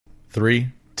3,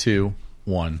 2,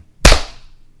 1.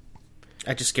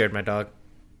 I just scared my dog.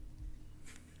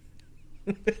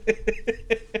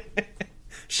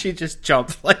 She just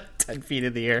jumped like 10 feet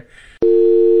in the air.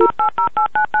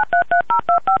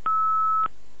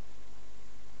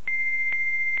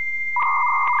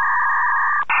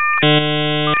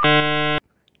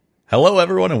 Hello,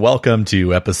 everyone, and welcome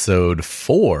to episode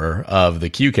 4 of the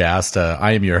QCast.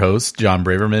 I am your host, John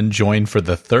Braverman, joined for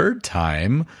the third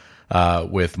time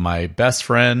with my best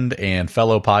friend and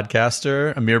fellow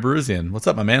podcaster, Amir Baruzian. What's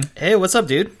up, my man? Hey, what's up,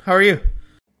 dude? How are you?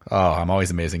 Oh, I'm always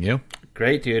amazing. You?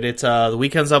 Great, dude. It's the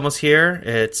weekend's almost here.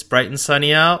 It's bright and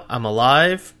sunny out. I'm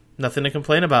alive. Nothing to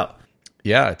complain about.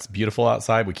 Yeah, it's beautiful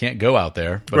outside. We can't go out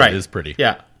there, but Right. It is pretty.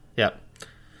 Yeah.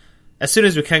 As soon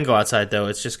as we can go outside, though,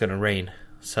 it's just going to rain.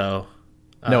 So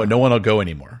No one will go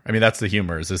anymore. I mean, that's the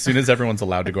humor. Is as soon as everyone's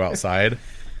allowed to go outside,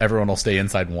 everyone will stay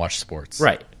inside and watch sports.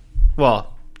 Right.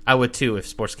 Well, I would too if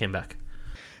sports came back.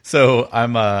 So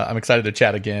I'm excited to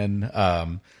chat again.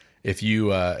 If you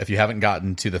haven't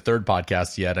gotten to the third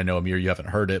podcast yet, I know, Amir, you haven't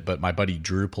heard it, but my buddy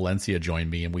Drew Palencia joined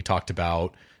me, and we talked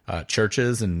about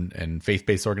churches and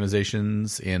faith-based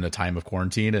organizations in a time of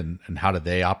quarantine and how do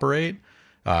they operate.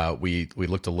 We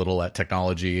looked a little at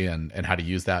technology and how to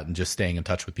use that and just staying in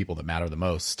touch with people that matter the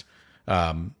most.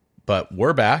 But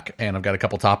we're back, and I've got a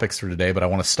couple topics for today, but I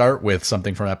want to start with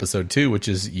something from episode 2, which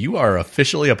is you are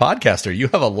officially a podcaster. You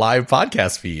have a live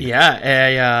podcast feed.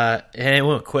 Yeah, and it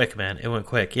went quick, man. It went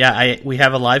quick. Yeah, we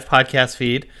have a live podcast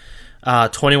feed,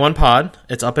 21 Pod.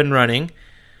 It's up and running.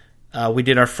 We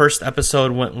did our first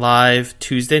episode, went live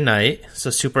Tuesday night,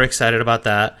 so super excited about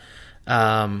that.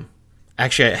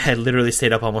 Actually, I had literally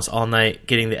stayed up almost all night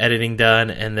getting the editing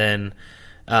done, and then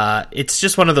it's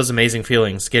just one of those amazing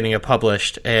feelings getting it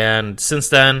published. And since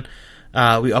then,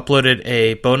 we uploaded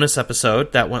a bonus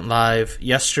episode that went live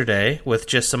yesterday with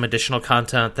just some additional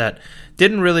content that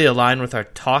didn't really align with our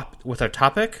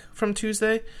topic from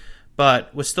Tuesday,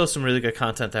 but was still some really good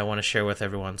content that I want to share with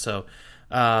everyone. So,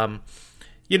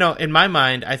 in my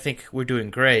mind, I think we're doing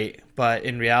great, but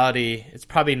in reality, it's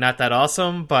probably not that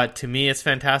awesome. But to me, it's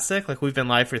fantastic. Like, we've been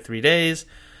live for 3 days.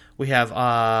 We have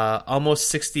almost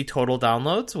 60 total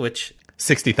downloads, which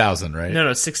 60,000, right?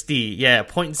 No, 60. Yeah,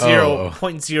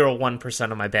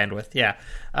 0.01% of my bandwidth. Yeah,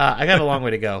 I got a long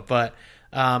way to go, but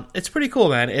it's pretty cool,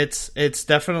 man. It's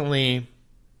definitely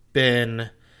been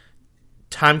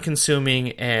time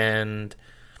consuming and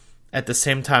at the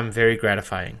same time very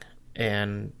gratifying.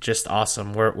 And just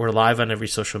awesome. We're live on every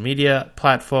social media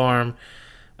platform.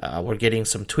 We're getting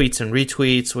some tweets and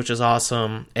retweets, which is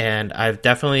awesome. And I've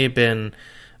definitely been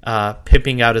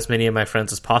pimping out as many of my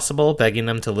friends as possible, begging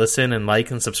them to listen and like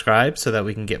and subscribe so that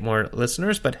we can get more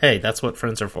listeners. But hey, that's what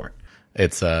friends are for.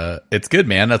 It's good,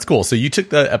 man. That's cool. So you took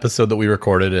the episode that we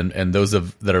recorded, and those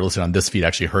that are listening on this feed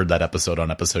actually heard that episode on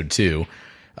episode 2.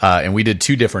 And we did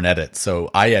 2 different edits.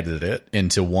 So I edited it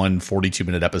into one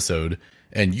 42-minute episode,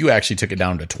 and you actually took it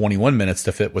down to 21 minutes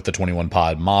to fit with the 21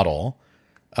 pod model.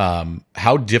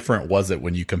 How different was it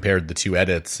when you compared the 2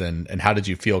 edits, and how did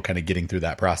you feel kind of getting through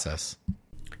that process?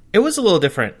 It was a little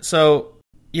different. So,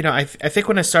 I think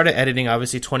when I started editing,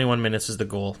 obviously 21 minutes is the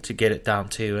goal to get it down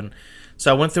to. And so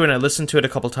I went through and I listened to it a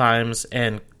couple times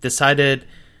and decided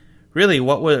really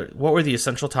what were the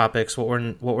essential topics,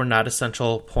 what were not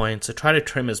essential points, to try to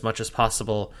trim as much as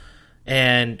possible.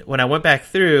 And when I went back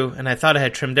through and I thought I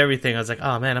had trimmed everything, I was like,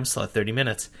 oh man, I'm still at 30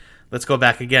 minutes. Let's go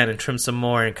back again and trim some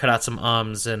more and cut out some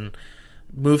ums and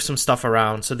move some stuff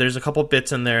around. So there's a couple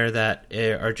bits in there that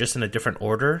are just in a different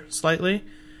order slightly.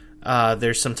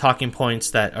 There's some talking points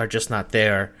that are just not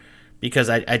there because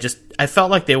I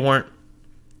felt like they weren't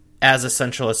as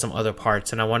essential as some other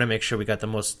parts, and I want to make sure we got the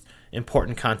most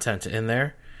important content in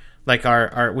there. Like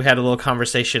we had a little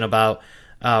conversation about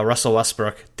Russell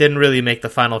Westbrook. Didn't really make the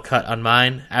final cut on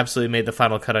mine. Absolutely made the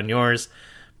final cut on yours.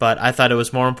 But I thought it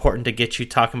was more important to get you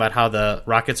talking about how the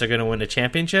Rockets are going to win the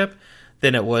championship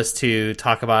than it was to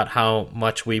talk about how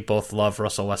much we both love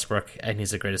Russell Westbrook and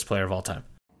he's the greatest player of all time.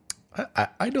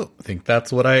 I don't think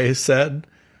that's what I said.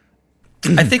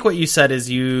 I think what you said is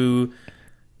you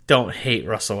don't hate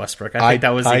Russell Westbrook. I think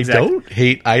that was the exact... I don't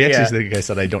hate... I actually think I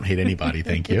said I don't hate anybody.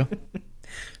 Thank you.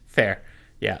 Fair.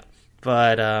 Yeah.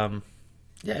 But,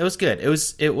 yeah, it was good.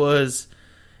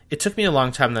 It took me a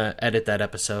long time to edit that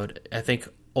episode. I think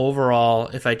overall,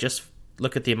 if I just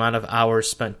look at the amount of hours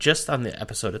spent just on the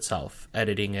episode itself,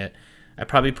 editing it, I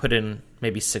probably put in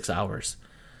maybe 6 hours.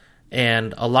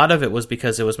 And a lot of it was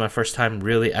because it was my first time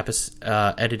really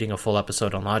editing a full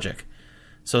episode on Logic.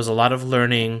 So it was a lot of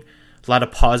learning, a lot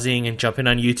of pausing and jumping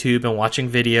on YouTube and watching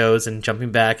videos and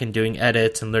jumping back and doing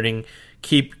edits and learning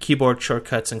keyboard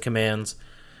shortcuts and commands.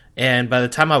 And by the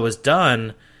time I was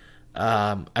done,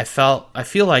 I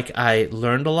feel like I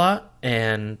learned a lot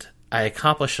and I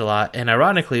accomplished a lot. And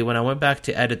ironically, when I went back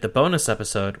to edit the bonus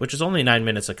episode, which is only 9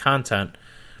 minutes of content,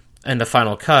 and the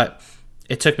final cut,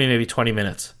 it took me maybe 20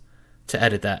 minutes to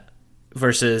edit that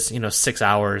versus, 6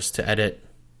 hours to edit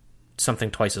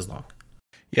something twice as long.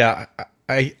 Yeah,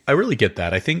 I really get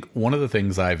that. I think one of the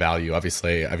things I value,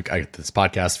 obviously, I got this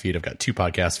podcast feed. I've got 2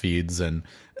 podcast feeds, and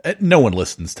no one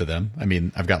listens to them. I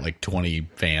mean, I've got like 20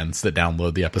 fans that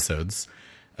download the episodes.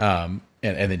 And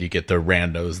then you get the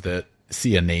randos that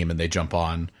see a name and they jump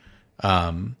on.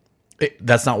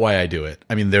 That's not why I do it.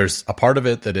 I mean, there's a part of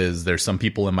it that is there's some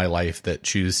people in my life that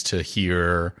choose to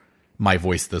hear my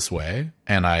voice this way,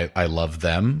 and I love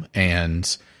them.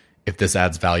 And if this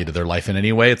adds value to their life in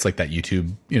any way, it's like that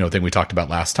YouTube, thing we talked about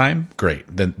last time. Great.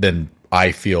 Then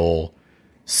I feel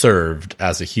served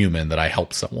as a human that I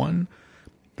help someone.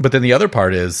 But then the other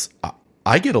part is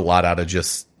I get a lot out of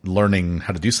just learning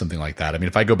how to do something like that. I mean,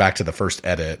 if I go back to the first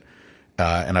edit,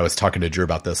 and I was talking to Drew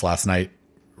about this last night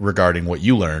regarding what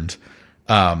you learned,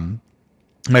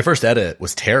 my first edit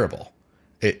was terrible.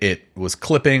 It was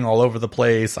clipping all over the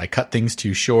place. I cut things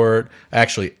too short. I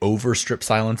actually stripped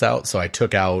silence out. So I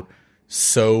took out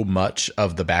so much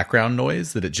of the background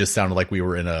noise that it just sounded like we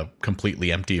were in a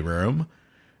completely empty room.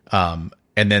 And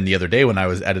then the other day when I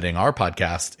was editing our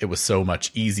podcast, it was so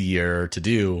much easier to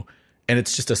do. And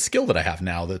it's just a skill that I have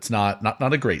now. That's not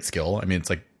a great skill. I mean, it's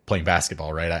like playing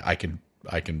basketball, right?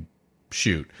 I can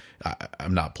shoot.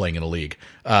 I'm not playing in a league.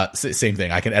 Same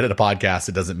thing. I can edit a podcast.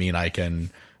 It doesn't mean I can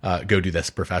go do this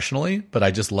professionally, but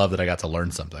I just love that I got to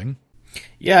learn something.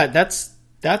 Yeah, that's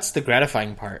the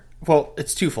gratifying part. Well,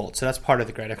 it's twofold. So that's part of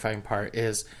the gratifying part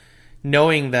is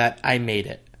knowing that I made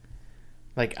it.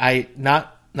 Like I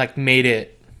not like made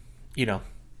it,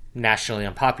 nationally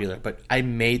unpopular, but I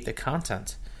made the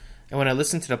content. And when I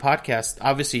listened to the podcast,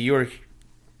 obviously you were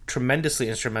tremendously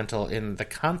instrumental in the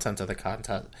content of the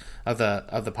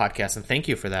podcast, and thank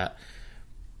you for that.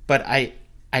 But I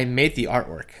made the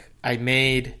artwork. I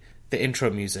made the intro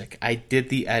music. I did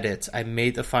the edits. I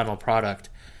made the final product.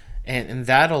 And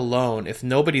that alone, if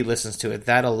nobody listens to it,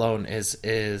 that alone is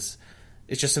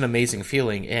just an amazing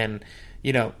feeling. And,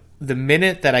 the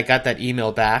minute that I got that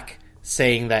email back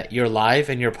saying that you're live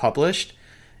and you're published,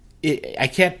 I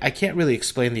can't really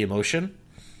explain the emotion.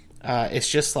 It's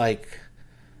just like,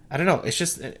 I don't know. It's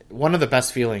just one of the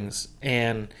best feelings.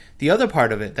 And the other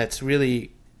part of it that's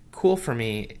really cool for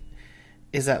me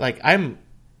is that, like, I'm,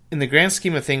 in the grand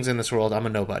scheme of things in this world, I'm a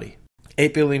nobody.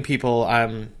 8 billion people,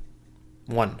 I'm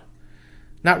one.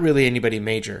 Not really anybody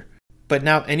major. But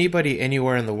now anybody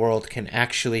anywhere in the world can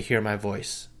actually hear my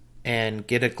voice and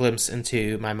get a glimpse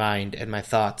into my mind and my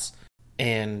thoughts.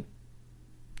 And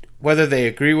whether they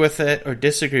agree with it or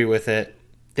disagree with it,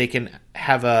 they can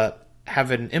have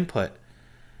an input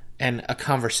and a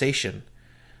conversation.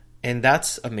 And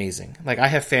that's amazing. Like, I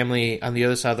have family on the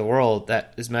other side of the world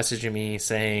that is messaging me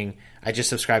saying, I just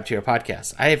subscribed to your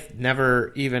podcast. I have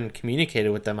never even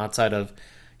communicated with them outside of,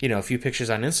 a few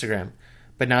pictures on Instagram.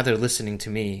 But now they're listening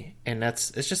to me, and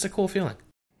it's just a cool feeling.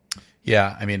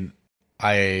 Yeah, I mean,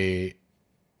 I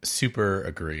super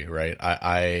agree, right?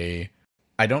 I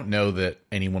don't know that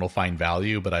anyone will find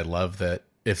value, but I love that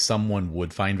if someone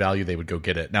would find value, they would go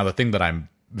get it. Now, the thing that I'm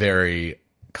very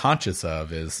conscious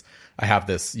of is I have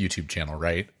this YouTube channel,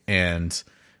 right? And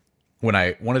when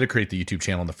I wanted to create the YouTube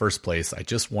channel in the first place, I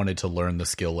just wanted to learn the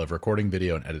skill of recording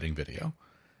video and editing video.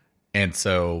 And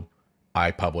so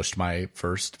I published my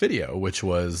first video, which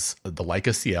was the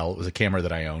Leica CL. It was a camera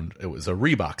that I owned. It was a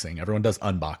reboxing. Everyone does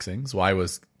unboxings. Well, I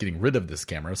was getting rid of this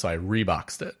camera, so I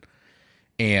reboxed it.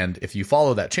 And if you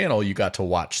follow that channel, you got to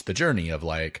watch the journey of,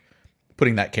 like,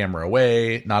 putting that camera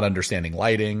away, not understanding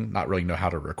lighting, not really know how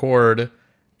to record.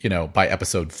 By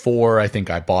episode 4, I think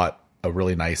I bought a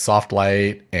really nice soft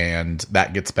light, and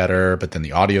that gets better, but then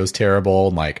the audio is terrible.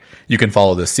 And, like, you can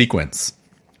follow this sequence.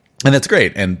 And that's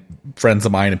great. And friends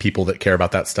of mine and people that care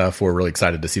about that stuff were really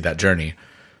excited to see that journey.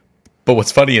 But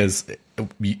what's funny is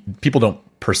people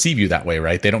don't perceive you that way,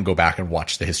 right? They don't go back and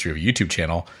watch the history of a YouTube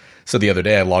channel. So the other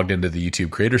day I logged into the YouTube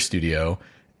Creator Studio,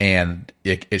 and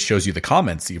it shows you the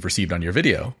comments you've received on your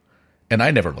video. And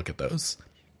I never look at those.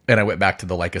 And I went back to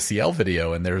the Leica CL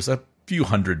video, and there's a few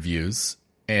hundred views,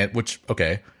 and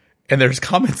there's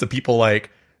comments of people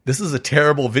like, this is a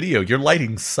terrible video. Your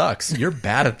lighting sucks. You're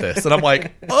bad at this. And I'm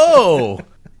like, oh,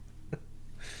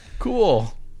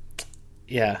 cool.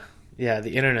 Yeah. Yeah.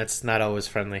 The internet's not always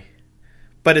friendly,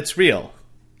 but it's real.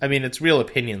 I mean, it's real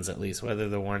opinions, at least, whether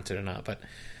they're warranted or not. But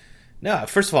no,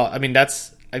 first of all, I mean,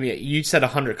 you said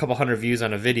a couple hundred views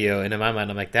on a video. And in my mind,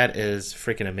 I'm like, that is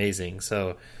freaking amazing.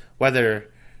 So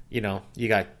whether you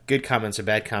got good comments or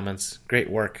bad comments. Great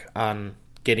work on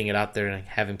getting it out there and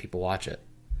having people watch it.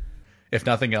 If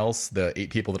nothing else, the 8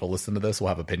 people that'll listen to this will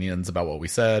have opinions about what we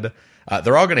said.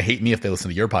 They're all going to hate me if they listen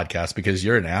to your podcast because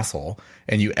you're an asshole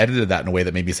and you edited that in a way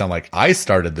that made me sound like I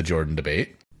started the Jordan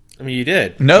debate. I mean, you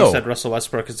did. No. You said Russell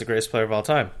Westbrook is the greatest player of all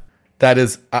time. That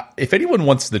is, if anyone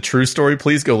wants the true story,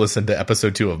 please go listen to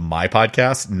episode 2 of my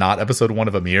podcast, not episode 1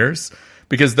 of Amir's,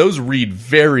 because those read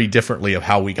very differently of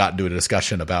how we got into a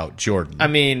discussion about Jordan. I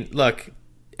mean, look,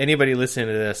 anybody listening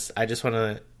to this, I just want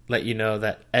to let you know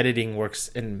that editing works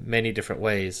in many different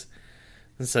ways.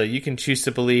 And so you can choose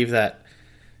to believe that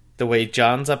the way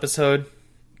John's episode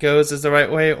goes is the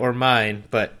right way or mine,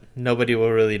 but nobody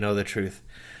will really know the truth.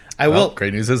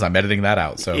 Great news is I'm editing that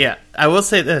out. So yeah, I will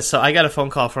say this. So I got a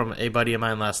phone call from a buddy of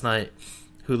mine last night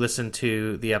who listened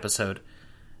to the episode,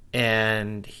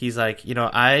 and he's like,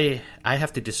 I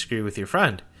have to disagree with your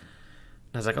friend.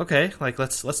 And I was like, okay, like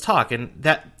let's talk. And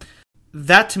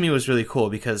that to me was really cool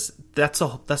because that's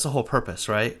the whole purpose,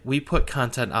 right? We put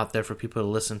content out there for people to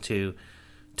listen to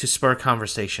spur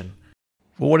conversation.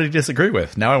 Well, what did he disagree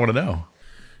with? Now I want to know.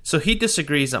 So he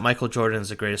disagrees that Michael Jordan is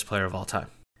the greatest player of all time.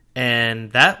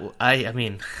 And that, I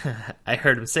mean, I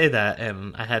heard him say that,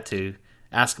 and I had to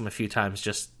ask him a few times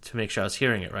just to make sure I was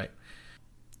hearing it right.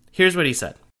 Here's what he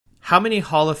said. How many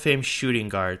Hall of Fame shooting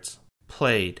guards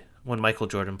played when Michael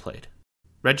Jordan played?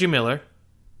 Reggie Miller.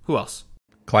 Who else?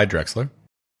 Clyde Drexler.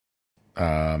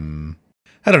 I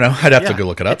don't know. I'd have to go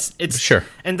look it up. It's sure.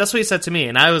 And that's what he said to me.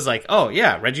 And I was like, oh,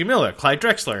 yeah, Reggie Miller, Clyde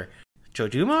Drexler. Joe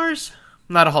Dumars?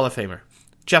 Not a Hall of Famer.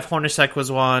 Jeff Hornacek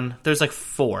was one. There's like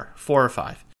four or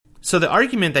five. So the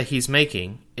argument that he's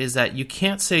making is that you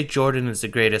can't say Jordan is the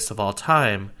greatest of all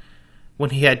time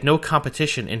when he had no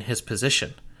competition in his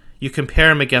position. You compare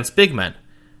him against big men.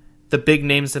 The big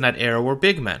names in that era were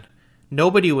big men.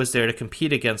 Nobody was there to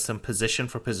compete against him position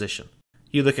for position.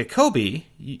 You look at Kobe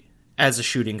as a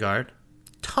shooting guard,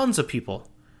 tons of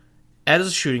people as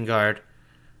a shooting guard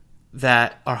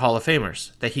that are Hall of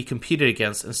Famers that he competed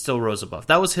against and still rose above.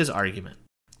 That was his argument.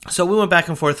 So we went back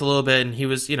and forth a little bit, and he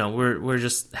was, we're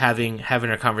just having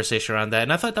our conversation around that,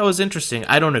 and I thought that was interesting.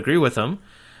 I don't agree with him.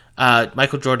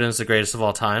 Michael Jordan is the greatest of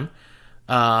all time.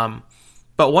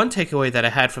 But one takeaway that I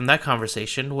had from that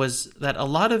conversation was that a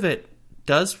lot of it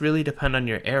does really depend on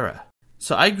your era.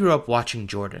 So I grew up watching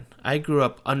Jordan. I grew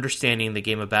up understanding the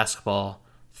game of basketball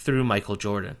through Michael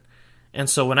Jordan. And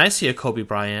so when I see a Kobe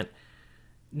Bryant,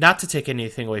 not to take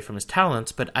anything away from his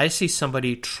talents, but I see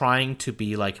somebody trying to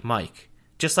be like Mike.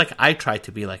 Just like I tried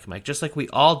to be like Mike, just like we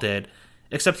all did,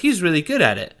 except he's really good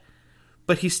at it.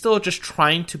 But he's still just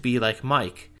trying to be like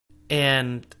Mike.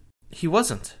 And he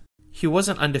wasn't. He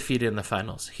wasn't undefeated in the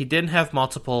finals. He didn't have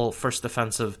multiple first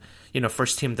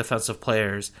team defensive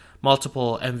players,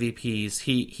 multiple MVPs.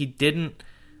 He didn't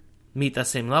meet that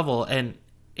same level. And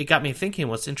it got me thinking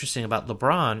what's interesting about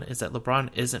LeBron is that LeBron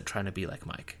isn't trying to be like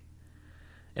Mike.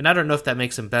 And I don't know if that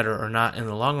makes him better or not in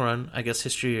the long run. I guess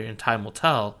history and time will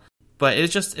tell. But it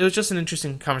was just an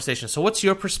interesting conversation. So what's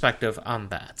your perspective on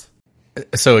that?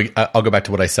 So I'll go back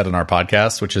to what I said in our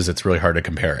podcast, which is it's really hard to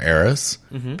compare eras.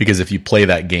 Mm-hmm. Because if you play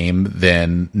that game,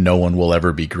 then no one will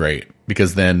ever be great.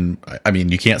 Because then, I mean,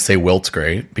 you can't say Wilt's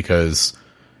great because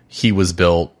he was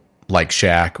built like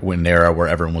Shaq in an era where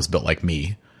everyone was built like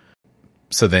me.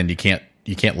 So then you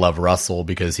can't love Russell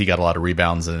because he got a lot of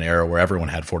rebounds in an era where everyone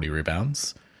had 40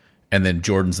 rebounds. And then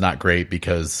Jordan's not great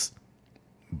because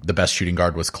the best shooting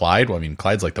guard was Clyde. Well, I mean,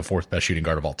 Clyde's like the 4th best shooting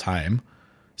guard of all time.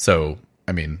 So,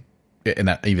 I mean, and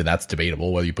that's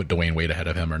debatable whether you put Dwayne Wade ahead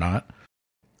of him or not.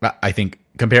 I think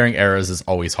comparing eras is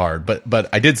always hard. But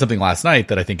I did something last night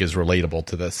that I think is relatable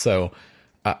to this. So,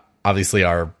 obviously,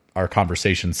 our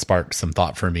conversation sparked some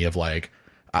thought for me of like,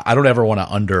 I don't ever want to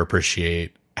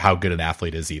underappreciate how good an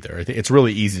athlete is either. I think it's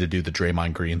really easy to do the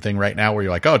Draymond Green thing right now where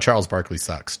you're like, oh, Charles Barkley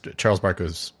sucks. Charles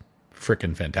Barkley's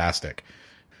freaking fantastic.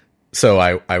 So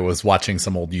I was watching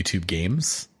some old YouTube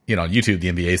games. YouTube,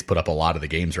 the NBA's put up a lot of the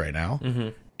games right now. Mm-hmm.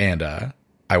 And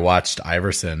I watched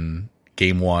Iverson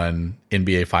Game 1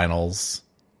 NBA Finals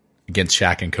against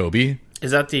Shaq and Kobe.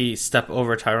 Is that the step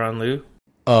over Tyronn Lue?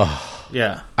 Oh.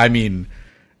 Yeah. I mean,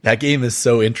 that game is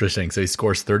so interesting. So he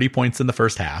scores 30 points in the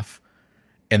first half,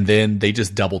 and then they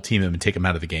just double team him and take him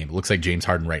out of the game. It looks like James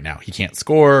Harden right now. He can't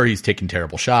score. He's taking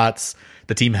terrible shots.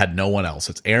 The team had no one else.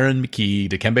 It's Aaron McKee,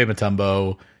 Dikembe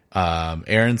Mutombo,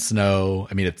 Aaron Snow.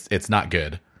 I mean, it's not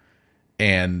good.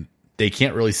 And they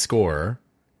can't really score,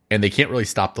 and they can't really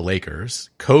stop the Lakers.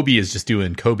 Kobe is just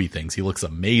doing Kobe things. He looks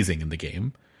amazing in the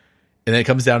game. And then it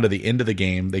comes down to the end of the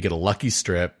game. They get a lucky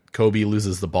strip. Kobe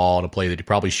loses the ball in a play that he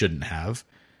probably shouldn't have.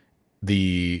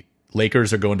 The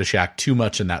Lakers are going to Shaq too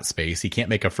much in that space. He can't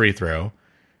make a free throw.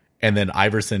 And then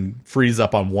Iverson frees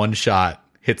up on one shot,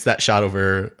 hits that shot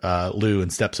over Lou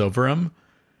and steps over him.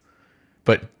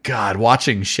 But God,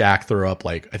 watching Shaq throw up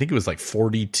I think it was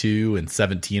 42 and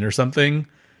 17 or something,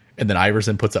 and then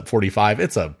Iverson puts up 45.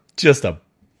 It's just a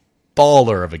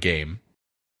baller of a game.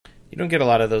 You don't get a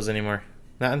lot of those anymore.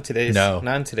 Not in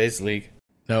today's league.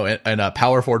 No, and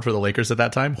power forward for the Lakers at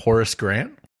that time, Horace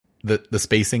Grant. The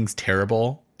spacing's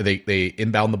terrible. They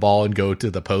inbound the ball and go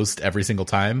to the post every single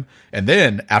time. And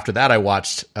then after that, I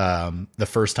watched the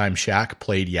first time Shaq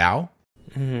played Yao,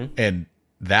 and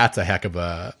that's a heck of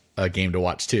a game to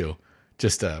watch too.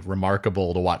 Just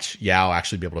remarkable to watch Yao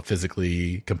actually be able to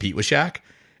physically compete with Shaq.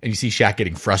 And you see Shaq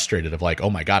getting frustrated of oh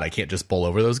my God, I can't just bowl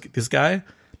over this guy.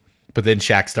 But then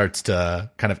Shaq starts to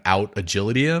kind of out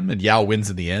agility him, and Yao wins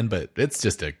in the end. But it's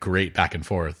just a great back and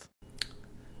forth.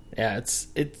 Yeah,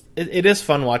 it is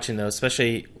fun watching those,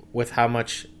 especially with how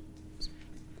much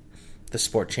the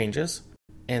sport changes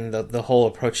and the whole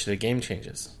approach to the game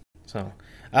changes. So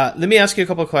let me ask you a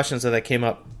couple of questions that came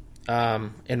up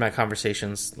in my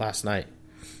conversations last night.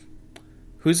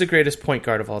 Who's the greatest point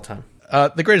guard of all time?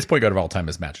 The greatest point guard of all time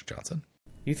is Magic Johnson.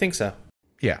 You think so?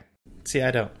 Yeah. See,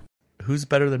 I don't. Who's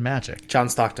better than Magic? John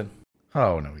Stockton.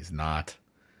 Oh, no, he's not.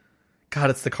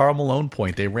 God, it's the Karl Malone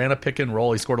point. They ran a pick and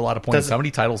roll. He scored a lot of points. How many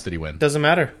titles did he win? Doesn't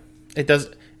matter. It does.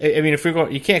 I mean, if we go,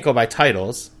 you can't go by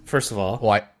titles. First of all,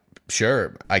 well,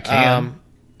 I can.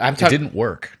 It didn't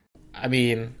work. I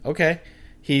mean, okay,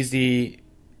 he's the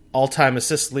all-time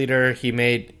assist leader. He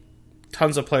made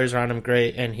tons of players around him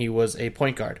great, and he was a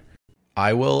point guard.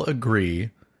 I will agree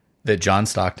that John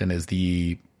Stockton is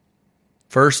the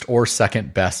first or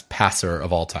second best passer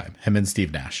of all time. Him and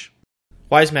Steve Nash.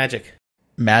 Why is Magic?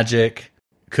 Magic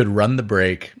could run the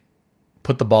break,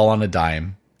 put the ball on a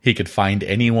dime. He could find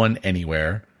anyone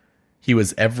anywhere. He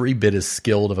was every bit as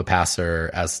skilled of a passer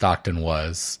as Stockton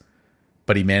was,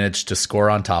 but he managed to score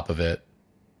on top of it.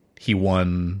 He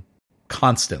won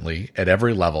constantly at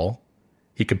every level.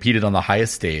 He competed on the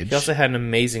highest stage. He also had an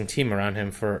amazing team around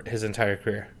him for his entire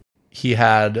career. He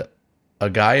had a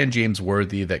guy in James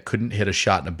Worthy that couldn't hit a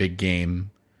shot in a big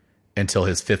game until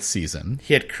his 5th season.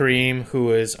 He had Kareem,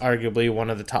 who is arguably one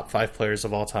of the top 5 players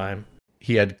of all time.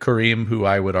 He had Kareem, who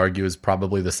I would argue is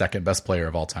probably the second best player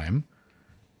of all time.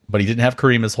 But he didn't have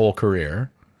Kareem his whole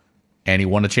career. And he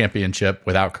won a championship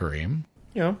without Kareem.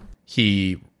 Yeah.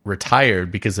 He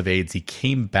retired because of AIDS. He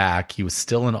came back. He was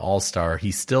still an all-star.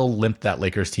 He still limped that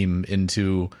Lakers team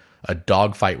into a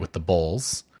dogfight with the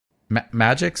Bulls.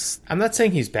 Magic's I'm not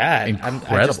saying he's bad.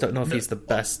 incredible. I just don't know if he's the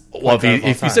best. Well,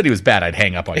 if you said he was bad, I'd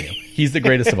hang up on you. He's the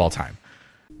greatest of all time.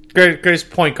 Greatest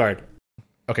point guard.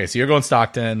 Okay, so you're going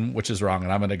Stockton, which is wrong,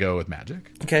 and I'm going to go with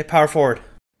Magic. Okay, power forward.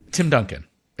 Tim Duncan.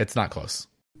 It's not close.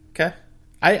 Okay.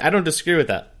 I don't disagree with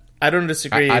that. I don't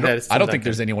disagree that it's Tim I don't Duncan. think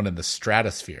there's anyone in the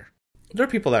stratosphere. There are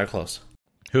people that are close.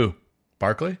 Who?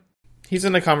 Barkley? He's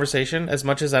in the conversation as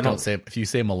much as I don't say. If you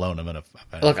say Malone, I'm gonna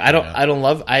look.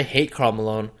 I hate Karl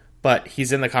Malone, but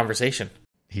he's in the conversation.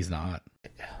 He's not.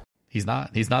 He's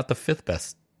not. He's not the 5th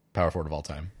best power forward of all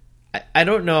time. I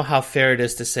don't know how fair it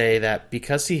is to say that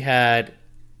because he had.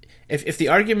 If the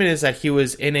argument is that he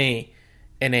was in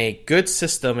a good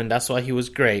system and that's why he was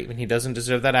great and he doesn't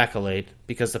deserve that accolade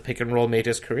because the pick and roll made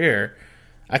his career,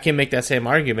 I can make that same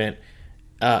argument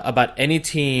about any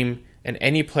team and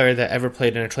any player that ever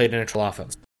played in a trade neutral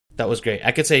offense. That was great.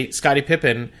 I could say Scottie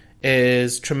Pippen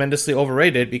is tremendously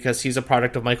overrated because he's a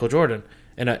product of Michael Jordan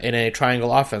in a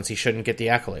triangle offense. He shouldn't get the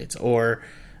accolades. Or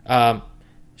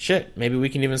maybe we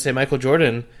can even say Michael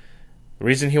Jordan. The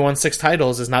reason he won 6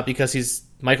 titles is not because he's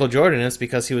Michael Jordan. It's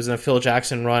because he was in a Phil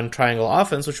Jackson run triangle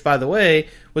offense, which, by the way,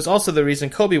 was also the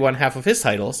reason Kobe won half of his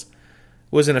titles,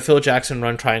 was in a Phil Jackson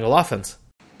run triangle offense.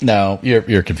 No,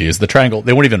 you're confused. The triangle,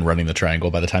 they weren't even running the triangle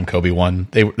by the time Kobe won.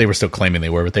 They were still claiming they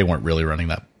were, but they weren't really running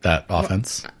that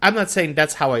offense. Well, I'm not saying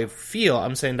that's how I feel.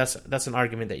 I'm saying that's an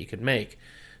argument that you could make.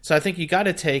 So I think you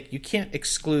can't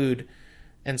exclude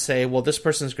and say, well, this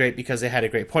person's great because they had a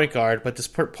great point guard, but this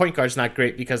point guard's not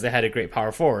great because they had a great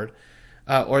power forward,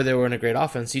 or they were in a great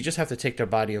offense. You just have to take their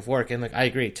body of work. And I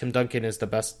agree, Tim Duncan is the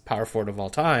best power forward of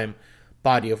all time,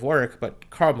 body of work,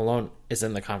 but Karl Malone is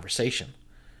in the conversation.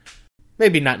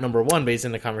 Maybe not number 1, but he's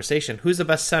in the conversation. Who's the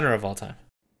best center of all time?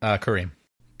 Kareem.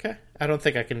 Okay, I don't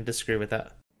think I can disagree with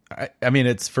that. I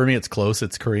mean, for me, it's close.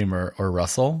 It's Kareem or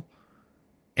Russell,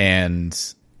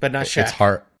 but not Shaq. It's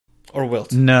hard. Or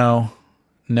Wilt. No.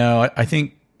 I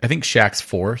think Shaq's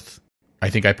 4th.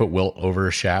 I think I put Wilt over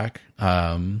Shaq.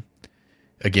 Again,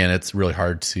 it's really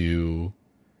hard to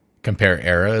compare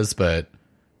eras, but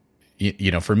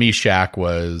for me, Shaq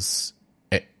was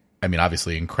I mean,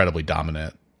 obviously incredibly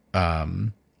dominant.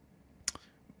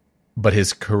 But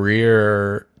his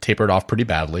career tapered off pretty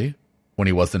badly when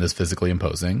he wasn't as physically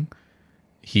imposing.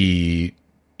 He,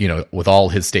 with all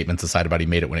his statements aside about he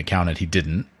made it when it counted, he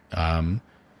didn't.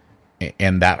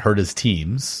 And that hurt his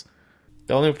teams.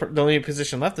 The only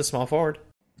position left is small forward.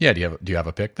 Yeah, do you have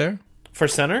a pick there? For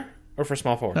center or for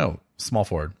small forward? No, small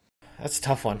forward. That's a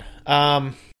tough one.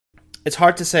 It's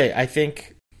hard to say. I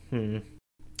think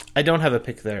I don't have a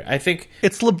pick there. I think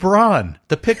it's LeBron.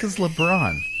 The pick is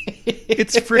LeBron.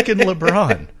 It's freaking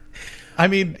LeBron. I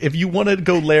mean, if you want to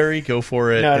go Larry, go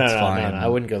for it. It's fine. No, I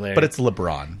wouldn't go Larry. But it's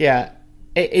LeBron. Yeah.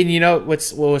 And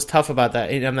what was tough about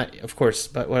that, and I'm not, of course,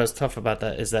 but what was tough about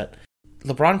that is that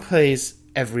LeBron plays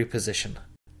every position.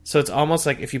 So it's almost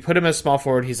like if you put him as small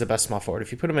forward, he's the best small forward.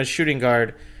 If you put him as shooting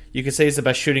guard, you could say he's the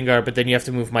best shooting guard, but then you have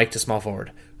to move Mike to small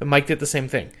forward. But Mike did the same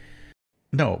thing.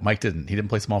 No, Mike didn't. He didn't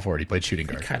play small forward. He played shooting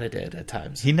guard. He kind of did at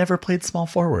times. He never played small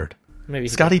forward. Maybe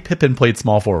Scottie Pippen played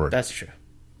small forward. That's true.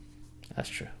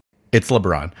 It's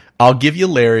LeBron. I'll give you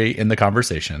Larry in the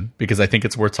conversation because I think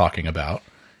it's worth talking about.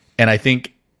 And I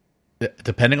think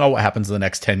depending on what happens in the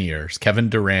next 10 years, Kevin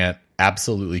Durant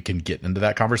absolutely can get into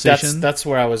that conversation. That's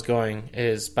where I was going,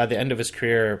 is by the end of his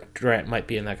career, Durant might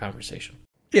be in that conversation.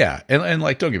 Yeah. And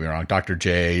like, don't get me wrong, Dr.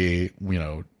 J,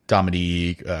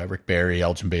 Dominique, Rick Barry,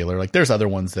 Elgin Baylor, like there's other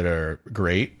ones that are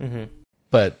great. Mm-hmm.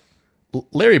 But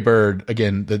Larry Bird,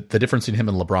 again, the difference between him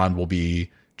and LeBron will be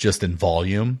just in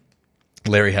volume.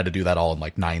 Larry had to do that all in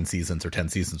like 9 seasons or 10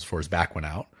 seasons before his back went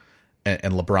out.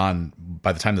 And LeBron,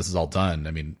 by the time this is all done,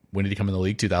 I mean, when did he come in the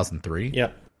league? 2003?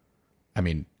 Yeah. I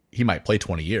mean, he might play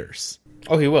 20 years.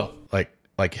 Oh, he will.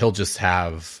 Like he'll just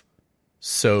have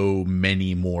so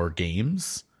many more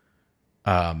games.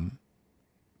 And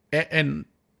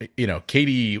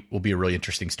KD will be a really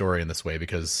interesting story in this way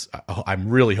because I'm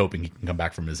really hoping he can come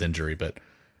back from his injury. But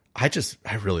I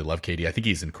really love KD. I think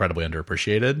he's incredibly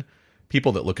underappreciated.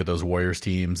 People that look at those Warriors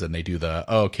teams and they do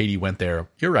KD went there.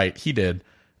 You're right. He did.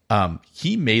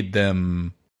 He made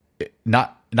them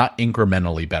not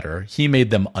incrementally better. He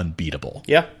made them unbeatable.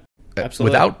 Yeah,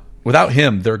 absolutely. Without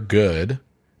him, they're good.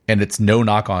 And it's no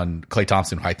knock on Klay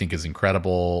Thompson, who I think is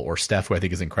incredible, or Steph, who I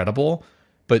think is incredible.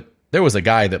 But there was a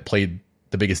guy that played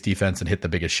the biggest defense and hit the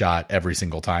biggest shot every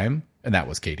single time, and that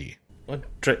was KD. Well,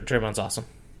 Draymond's awesome.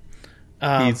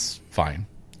 He's fine.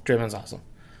 Draymond's awesome.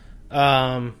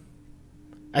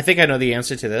 I think I know the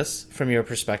answer to this from your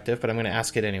perspective, but I'm going to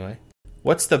ask it anyway.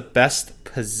 What's the best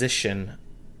position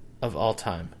of all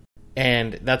time?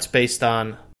 And that's based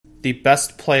on the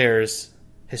best players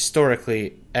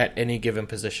historically at any given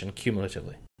position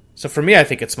cumulatively. So for me, I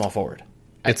think it's small forward.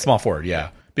 It's small forward, yeah.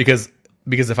 Because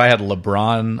if I had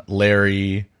LeBron,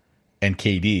 Larry, and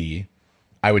KD,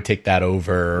 I would take that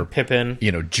over Pippen,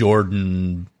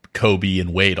 Jordan, Kobe,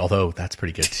 and Wade, although that's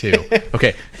pretty good too.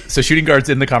 Okay, so shooting guards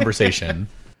in the conversation.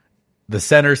 The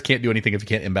centers can't do anything if you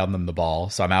can't inbound them the ball,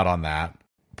 so I'm out on that.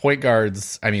 Point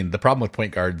guards, I mean, the problem with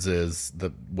point guards is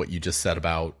what you just said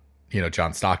about,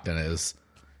 John Stockton is,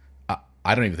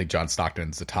 I don't even think John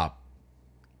Stockton's the top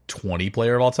 20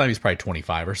 player of all time. He's probably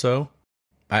 25 or so.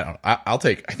 I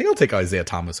think I'll take Isaiah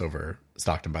Thomas over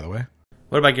Stockton, by the way.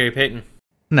 What about Gary Payton?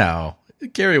 No,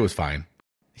 Gary was fine.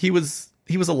 He was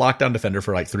a lockdown defender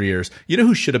for like 3 years. You know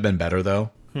who should have been better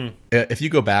though? If you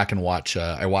go back and watch,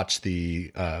 I watched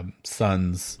the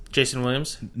Suns. Jason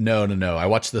Williams? No. I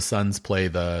watched the Suns play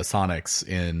the Sonics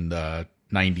in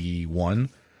 91,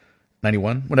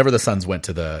 whenever the Suns went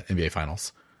to the NBA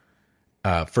Finals.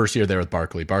 First year there with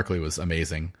Barkley. Barkley was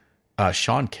amazing.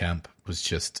 Sean Kemp was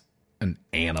just an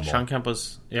animal. Sean Kemp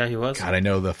was, yeah, he was. God, I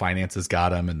know the finances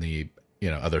got him and the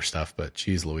other stuff, but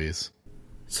geez Louise.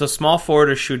 So small forward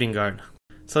or shooting guard?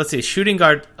 So let's see, shooting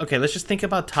guard. Okay, let's just think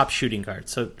about top shooting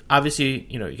guards. So obviously,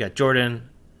 you got Jordan,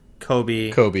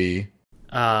 Kobe, Jerry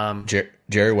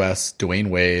West, Dwayne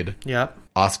Wade, yep,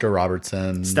 Oscar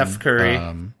Robertson, Steph Curry,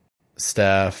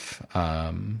 Steph.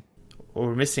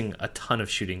 We're missing a ton of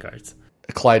shooting guards.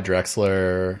 Clyde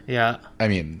Drexler. Yeah, I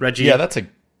mean Reggie. Yeah,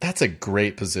 that's a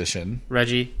great position.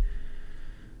 Reggie.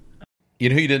 You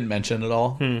know who you didn't mention at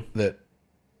all? That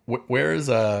where's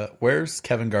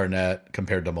Kevin Garnett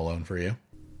compared to Malone for you?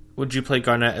 Would you play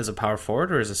Garnett as a power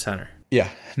forward or as a center? Yeah,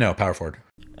 no, power forward.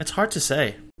 It's hard to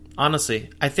say. Honestly,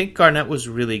 I think Garnett was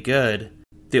really good.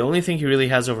 The only thing he really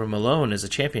has over Malone is a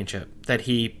championship that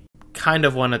he kind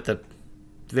of won at the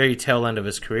very tail end of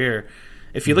his career.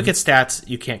 If you look at stats,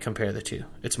 you can't compare the two.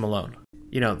 It's Malone.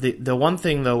 The one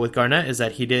thing though with Garnett is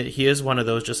that he is one of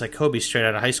those, just like Kobe, straight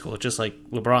out of high school, just like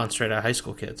LeBron, straight out of high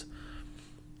school kids.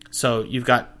 So you've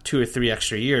got 2 or 3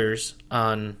 extra years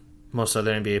on most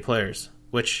other NBA players,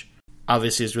 which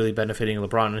obviously is really benefiting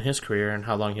LeBron in his career and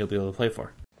how long he'll be able to play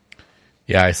for.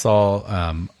 Yeah, I saw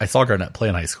Garnett play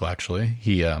in high school. Actually,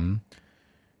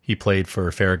 he played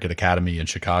for Farragut Academy in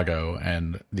Chicago,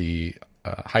 and the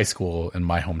high school in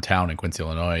my hometown in Quincy,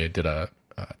 Illinois, did a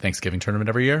Thanksgiving tournament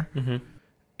every year,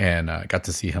 and got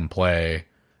to see him play.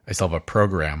 I still have a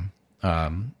program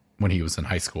when he was in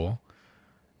high school,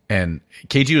 and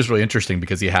KG was really interesting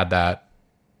because he had that,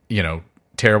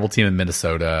 terrible team in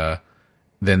Minnesota.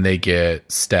 Then they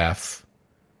get Steph,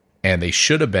 and they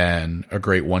should have been a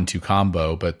great 1-2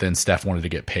 combo, but then Steph wanted to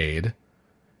get paid,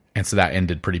 and so that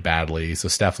ended pretty badly. So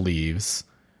Steph leaves.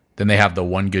 Then they have the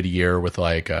one good year with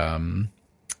Sam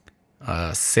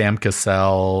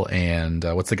Cassell and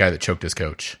what's the guy that choked his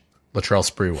coach? Latrell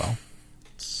Sprewell.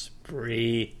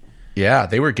 Spree. Yeah,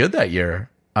 they were good that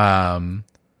year. Then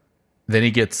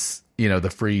he gets, the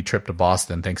free trip to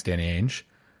Boston, thanks Danny Ainge.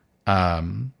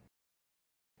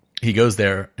 He goes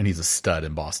there, and he's a stud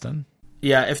in Boston.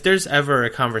 Yeah, if there's ever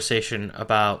a conversation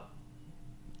about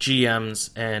GMs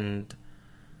and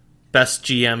best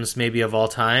GMs maybe of all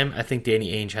time, I think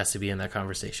Danny Ainge has to be in that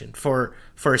conversation. For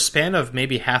a span of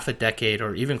maybe half a decade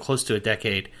or even close to a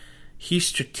decade, he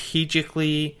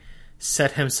strategically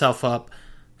set himself up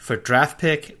for draft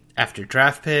pick after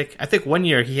draft pick. I think one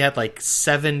year he had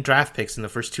 7 draft picks in the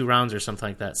first 2 rounds or something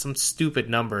like that. Some stupid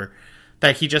number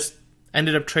that he just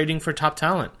ended up trading for top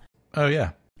talent. Oh,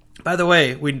 yeah. By the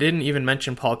way, we didn't even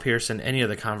mention Paul Pierce in any of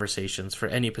the conversations for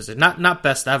any position. Not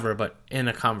best ever, but in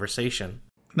a conversation.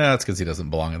 No, that's because he doesn't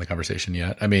belong in the conversation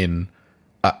yet. I mean,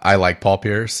 I like Paul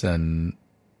Pierce, and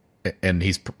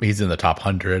he's in the top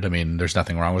 100. I mean, there's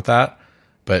nothing wrong with that.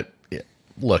 But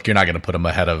look, you're not going to put him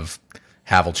ahead of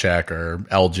Havlicek or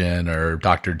Elgin or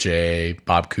Dr. J,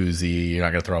 Bob Cousy. You're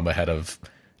not going to throw him ahead of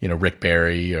Rick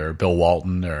Barry or Bill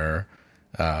Walton or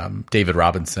David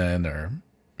Robinson or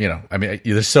I mean,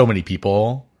 there's so many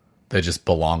people that just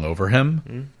belong over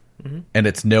him, and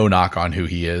it's no knock on who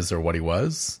he is or what he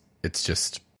was. It's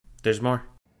just there's more.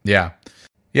 Yeah.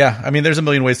 I mean, there's a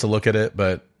million ways to look at it,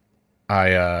 but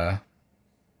I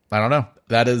don't know.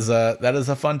 That is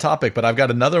a fun topic, but I've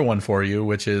got another one for you,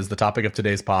 which is the topic of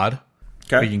today's pod.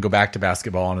 Okay. We can go back to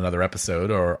basketball on another episode,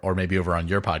 or maybe over on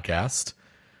your podcast.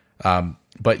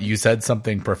 But you said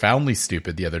something profoundly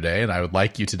stupid the other day, and I would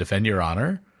like you to defend your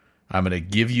honor. I'm going to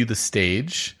give you the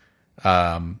stage,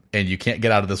 and you can't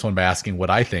get out of this one by asking what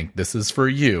I think. This is for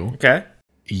you. Okay.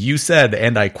 You said,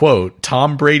 and I quote,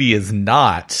 Tom Brady is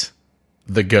not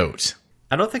the GOAT.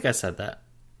 I don't think I said that.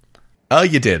 Oh,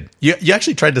 you did. You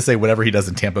actually tried to say whatever he does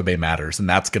in Tampa Bay matters, and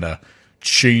that's going to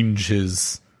change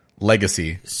his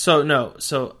legacy. Go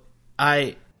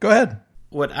ahead.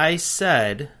 What I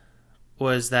said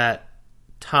was that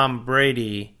Tom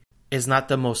Brady is not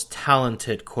the most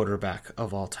talented quarterback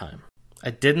of all time. I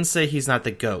didn't say he's not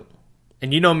the GOAT.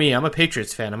 And you know me, I'm a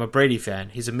Patriots fan. I'm a Brady fan.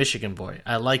 He's a Michigan boy.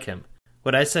 I like him.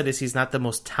 What I said is he's not the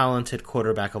most talented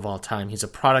quarterback of all time. He's a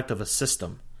product of a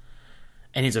system.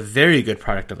 And he's a very good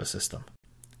product of a system.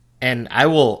 And I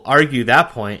will argue that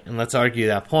point, and let's argue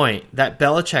that point, that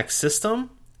Belichick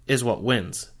system is what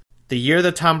wins. The year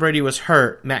that Tom Brady was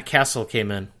hurt, Matt Castle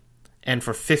came in. And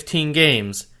for 15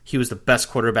 games, he was the best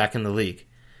quarterback in the league.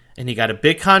 And he got a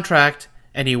big contract,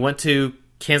 and he went to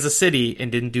Kansas City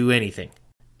and didn't do anything.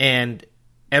 And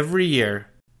every year,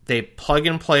 they plug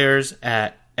in players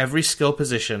at every skill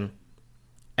position,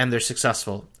 and they're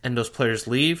successful. And those players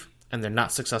leave, and they're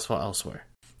not successful elsewhere.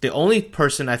 The only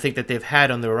person I think that they've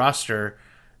had on their roster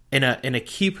in a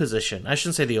key position, I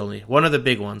shouldn't say the only, one of the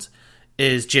big ones,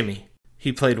 is Jimmy.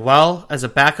 He played well as a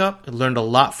backup, learned a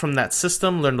lot from that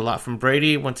system, learned a lot from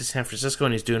Brady, went to San Francisco,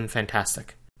 and he's doing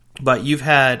fantastic. But you've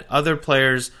had other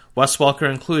players, Wes Welker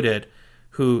included,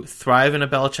 who thrive in a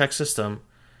Belichick system,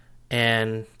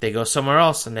 and they go somewhere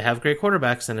else, and they have great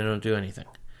quarterbacks, and they don't do anything.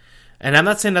 And I'm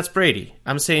not saying that's Brady.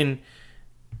 I'm saying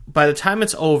by the time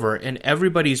it's over, in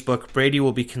everybody's book, Brady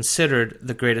will be considered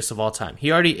the greatest of all time.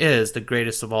 He already is the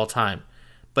greatest of all time,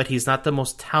 but he's not the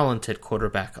most talented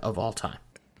quarterback of all time.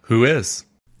 Who is?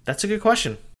 That's a good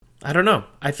question. I don't know.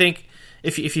 I think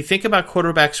if you think about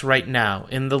quarterbacks right now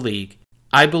in the league,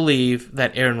 I believe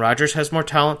that Aaron Rodgers has more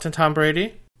talent than Tom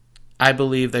Brady. I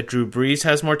believe that Drew Brees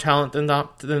has more talent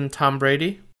than Tom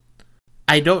Brady.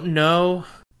 I don't know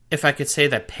if I could say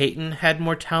that Peyton had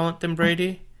more talent than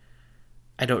Brady.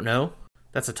 I don't know.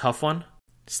 That's a tough one.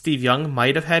 Steve Young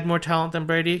might have had more talent than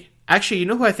Brady. Actually, you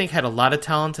know who I think had a lot of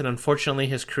talent, and unfortunately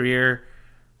his career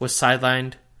was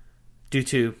sidelined due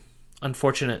to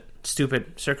unfortunate,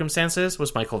 stupid circumstances,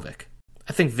 was Michael Vick.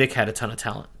 I think Vick had a ton of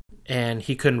talent, and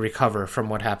he couldn't recover from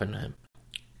what happened to him.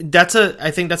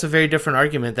 I think that's a very different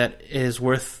argument that is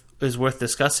worth is worth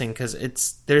discussing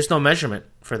because there's no measurement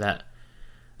for that.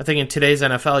 I think in today's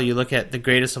NFL, you look at the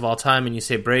greatest of all time and you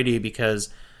say Brady because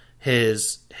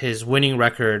his winning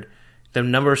record, the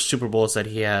number of Super Bowls that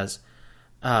he has,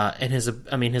 and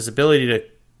his ability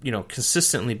to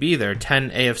consistently be there.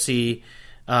 10 AFC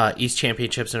East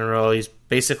championships in a row. He's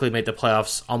basically made the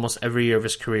playoffs almost every year of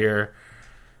his career.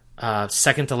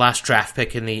 Second to last draft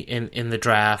pick in the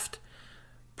draft.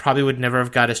 Probably would never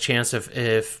have got his chance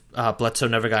if Bledsoe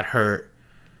never got hurt,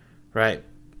 right?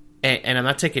 And I'm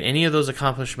not taking any of those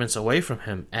accomplishments away from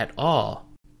him at all.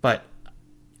 But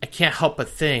I can't help but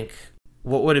think,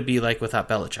 what would it be like without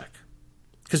Belichick?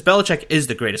 Because Belichick is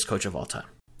the greatest coach of all time.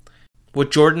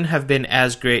 Would Jordan have been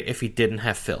as great if he didn't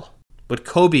have Phil? Would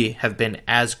Kobe have been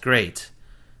as great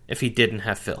if he didn't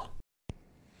have Phil?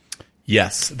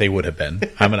 Yes, they would have been.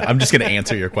 I'm just going to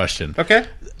answer your question. Okay.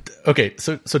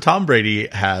 So Tom Brady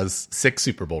has 6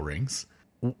 Super Bowl rings.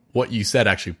 What you said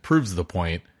actually proves the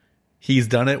point. He's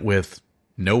done it with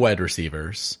no wide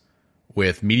receivers,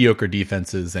 with mediocre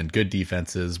defenses and good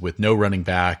defenses, with no running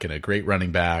back and a great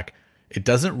running back. It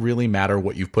doesn't really matter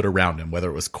what you've put around him, whether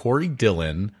it was Corey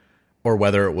Dillon or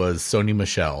whether it was Sony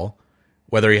Michel,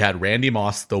 whether he had Randy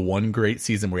Moss, the one great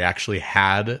season where he actually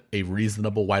had a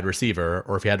reasonable wide receiver,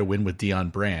 or if he had to win with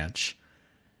Deion Branch.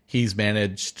 He's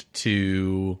managed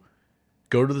to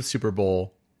go to the Super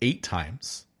Bowl 8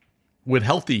 times. When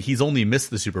healthy, he's only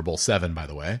missed the Super Bowl 7, by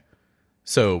the way.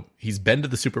 So he's been to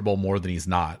the Super Bowl more than he's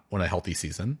not on a healthy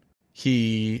season.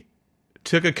 He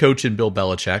took a coach in Bill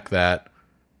Belichick that,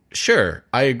 sure,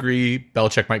 I agree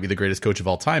Belichick might be the greatest coach of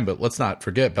all time, but let's not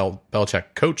forget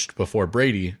Belichick coached before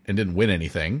Brady and didn't win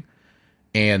anything.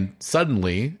 And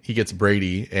suddenly he gets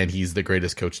Brady and he's the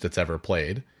greatest coach that's ever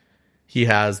played. He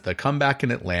has the comeback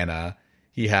in Atlanta.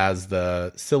 He has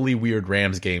the silly, weird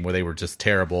Rams game where they were just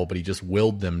terrible, but he just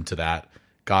willed them to that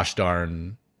gosh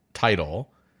darn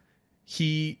title.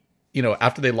 He,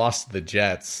 after they lost to the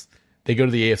Jets, they go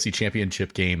to the AFC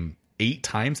Championship game 8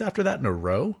 times after that in a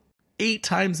row. 8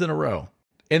 times in a row.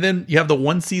 And then you have the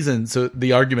one season. So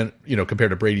the argument, compared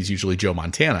to Brady's usually Joe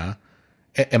Montana,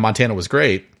 and Montana was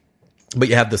great. But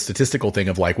you have the statistical thing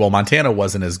of like, well, Montana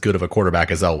wasn't as good of a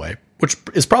quarterback as Elway, which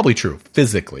is probably true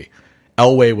physically.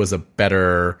 Elway was a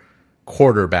better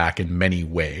quarterback in many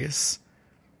ways.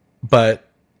 But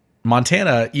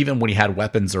Montana, even when he had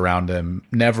weapons around him,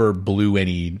 never blew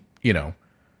any,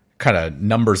 kind of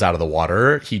numbers out of the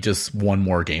water. He just won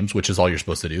more games, which is all you're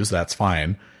supposed to do. So that's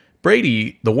fine.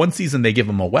 Brady, the one season they give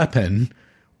him a weapon,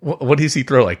 what does he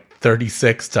throw? Like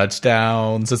 36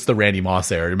 touchdowns. It's the Randy Moss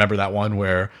era. Remember that one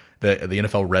where the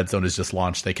NFL Red Zone is just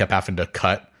launched? They kept having to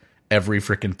cut every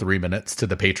freaking 3 minutes to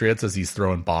the Patriots as he's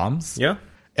throwing bombs. Yeah.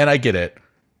 And I get it.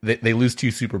 They lose 2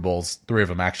 Super Bowls, 3 of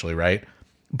them actually, right?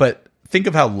 But think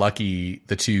of how lucky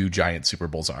the 2 giant Super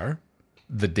Bowls are.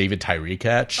 The David Tyree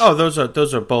catch. Oh, those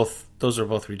are both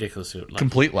ridiculous.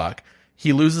 Complete luck.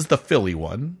 He loses the Philly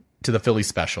one to the Philly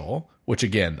special, which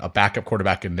again, a backup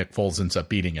quarterback and Nick Foles ends up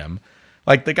beating him.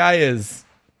 Like the guy is,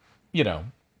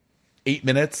 8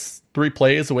 minutes, 3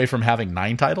 plays away from having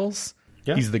 9 titles.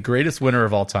 Yeah. He's the greatest winner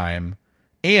of all time.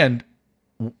 And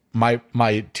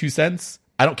my 2 cents,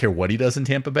 I don't care what he does in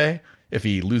Tampa Bay. If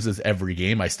he loses every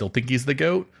game, I still think he's the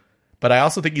GOAT. But I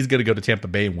also think he's going to go to Tampa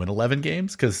Bay and win 11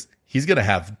 games because he's going to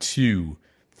have 2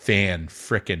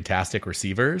 fan-frickin-tastic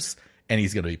receivers, and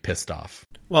he's going to be pissed off.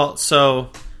 Well,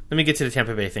 so let me get to the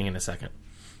Tampa Bay thing in a second.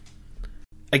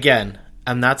 Again,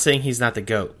 I'm not saying he's not the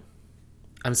GOAT.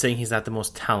 I'm saying he's not the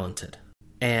most talented.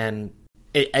 And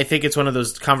I think it's one of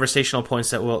those conversational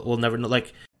points that we'll never know.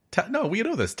 Like, no, we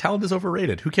know this. Talent is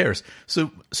overrated. Who cares? So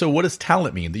what does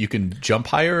talent mean? That you can jump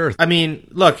higher? I mean,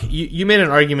 look, you made an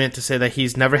argument to say that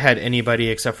he's never had anybody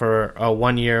except for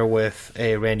 1 year with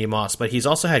a Randy Moss, but he's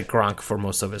also had Gronk for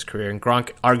most of his career, and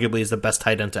Gronk arguably is the best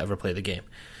tight end to ever play the game.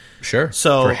 Sure.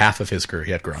 So for half of his career,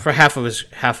 he had Gronk. For half of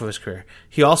his career,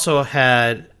 he also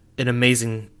had an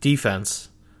amazing defense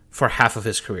for half of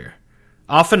his career.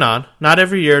 Off and on, not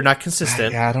every year, not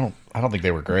consistent. Yeah, I don't think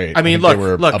they were great. I mean, they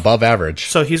were above average.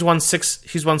 So he's won 6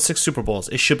 Super Bowls.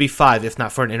 It should be 5 if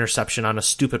not for an interception on a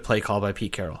stupid play call by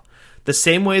Pete Carroll. The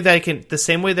same way they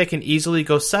can easily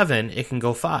go 7, it can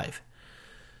go 5.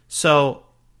 So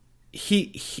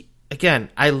he again,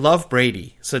 I love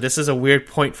Brady. So this is a weird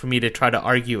point for me to try to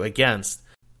argue against.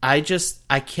 I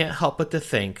can't help but to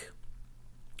think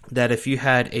that if you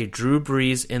had a Drew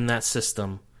Brees in that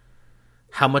system,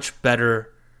 how much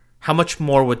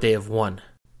more would they have won?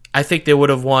 I think they would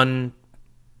have won,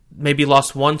 maybe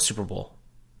lost 1 Super Bowl,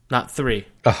 not 3.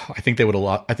 I think they would have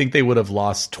lost. I think they would have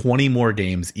lost 20 more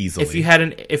games easily. If you had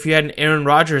an Aaron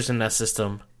Rodgers in that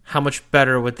system, how much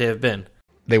better would they have been?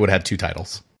 They would have had 2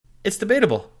 titles. It's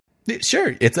debatable.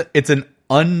 Sure, it's an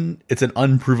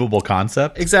unprovable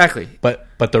concept. Exactly.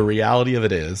 But the reality of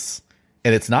it is,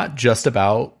 and it's not just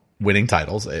about winning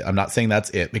titles. I'm not saying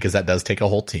that's it, because that does take a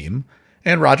whole team.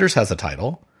 And Rodgers has a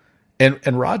title. And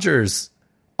Rodgers,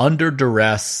 under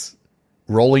duress,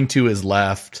 rolling to his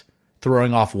left,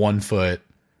 throwing off 1 foot,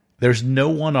 there's no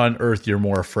one on earth you're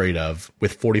more afraid of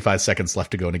with 45 seconds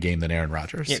left to go in a game than Aaron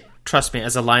Rodgers. Yeah, trust me,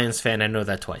 as a Lions fan, I know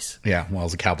that twice. Yeah, well,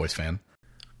 as a Cowboys fan.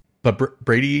 But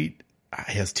Brady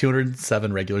has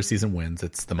 207 regular season wins.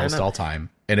 It's the most all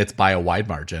time, and it's by a wide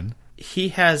margin. He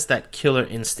has that killer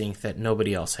instinct that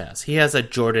nobody else has. He has a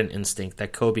Jordan instinct,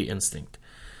 that Kobe instinct.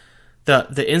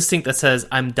 The instinct that says,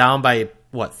 I'm down by,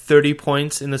 30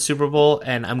 points in the Super Bowl,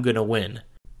 and I'm going to win.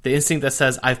 The instinct that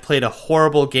says, I've played a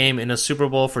horrible game in a Super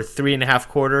Bowl for 3.5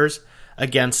 quarters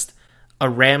against a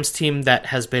Rams team that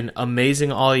has been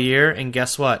amazing all year, and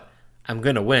guess what? I'm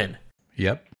going to win.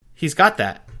 Yep. He's got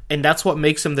that. And that's what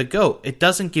makes him the GOAT. It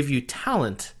doesn't give you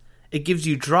talent. It gives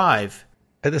you drive.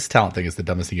 This talent thing is the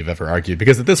dumbest thing you've ever argued,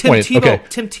 because at this Tim point,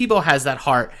 Tim Tebow has that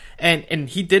heart, and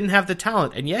he didn't have the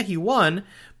talent. And yeah, he won,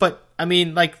 but I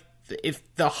mean, like, if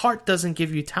the heart doesn't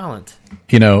give you talent.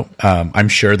 I'm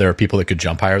sure there are people that could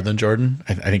jump higher than Jordan.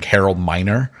 I think Harold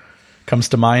Miner comes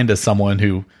to mind as someone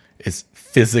who is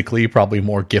physically probably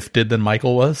more gifted than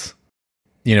Michael was.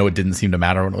 It didn't seem to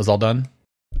matter when it was all done.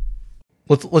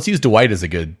 Let's use Dwight as a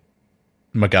good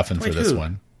MacGuffin for this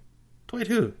one. Dwight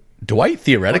who? Dwight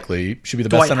theoretically should be the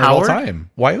best center of all time.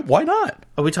 Why not?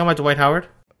 Are we talking about Dwight Howard?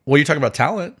 Well, you're talking about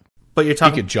talent. But you're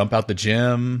talking. He could jump out the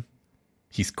gym.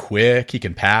 He's quick. He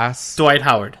can pass. Dwight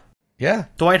Howard. Yeah.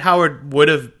 Dwight Howard would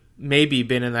have maybe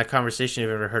been in that conversation if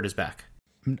he ever hurt his back.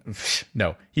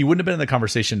 No, he wouldn't have been in the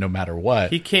conversation no matter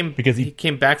what. He came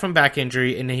back from back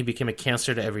injury, and then he became a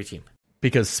cancer to every team.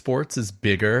 Because sports is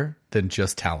bigger than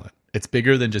just talent. It's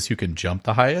bigger than just who can jump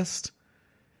the highest.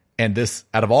 And this,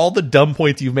 out of all the dumb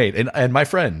points you've made, and my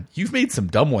friend, you've made some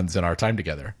dumb ones in our time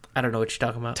together. I don't know what you're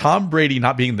talking about. Tom Brady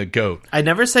not being the GOAT. I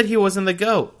never said he wasn't the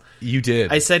GOAT. You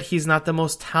did. I said he's not the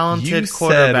most talented you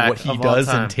quarterback said what he of does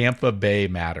all time. in Tampa Bay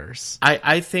matters.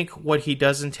 I think what he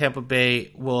does in Tampa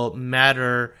Bay will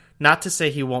matter, not to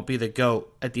say he won't be the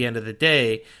GOAT at the end of the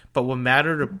day, but will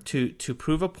matter to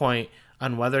prove a point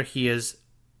on whether he is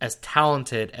as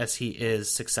talented as he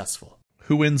is successful.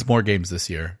 Who wins more games this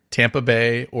year, Tampa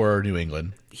Bay or New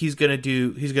England? He's going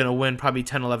to win probably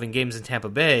 10, 11 games in Tampa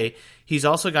Bay. He's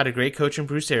also got a great coach in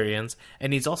Bruce Arians,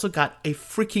 and he's also got a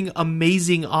freaking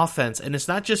amazing offense. And it's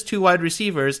not just 2 wide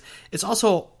receivers. It's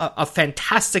also a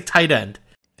fantastic tight end.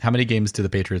 How many games do the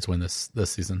Patriots win this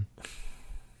season?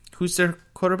 Who's their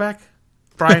quarterback?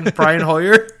 Brian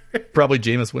Hoyer? Probably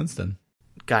Jameis Winston.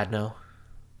 God, no.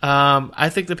 I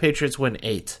think the Patriots win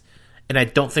 8, and I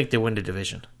don't think they win the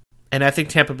division. And I think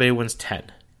Tampa Bay wins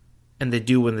 10. And they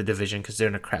do win the division because they're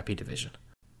in a crappy division.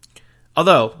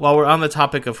 Although, while we're on the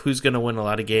topic of who's going to win a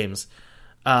lot of games,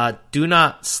 do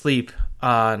not sleep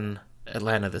on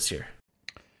Atlanta this year.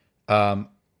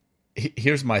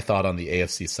 Here's my thought on the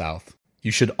AFC South.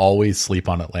 You should always sleep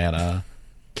on Atlanta,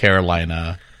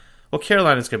 Carolina. Well,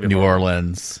 Carolina's going to be New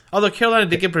Orleans. Although Carolina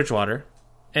did get Bridgewater.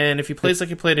 And if he plays like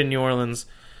he played in New Orleans,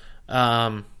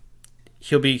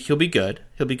 he'll be good.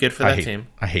 He'll be good for that team.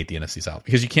 I hate the NFC South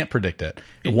because you can't predict it.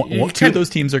 Two of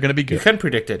those teams are going to be good. You can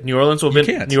predict it. New Orleans will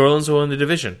win the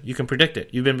division. You can predict it.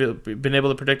 You've been able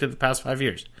to predict it the past 5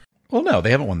 years. Well, no, they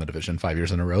haven't won the division 5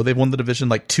 years in a row. They've won the division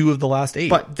like 2 of the last 8.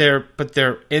 But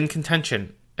they're in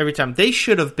contention every time. They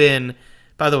should have been,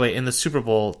 by the way, in the Super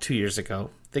Bowl 2 years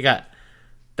ago. They got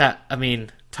that. I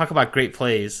mean, talk about great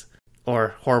plays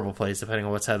or horrible plays, depending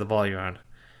on what side of the ball you're on,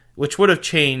 which would have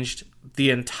changed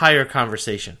the entire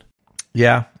conversation.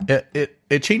 Yeah,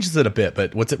 it changes it a bit,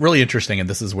 but what's really interesting, and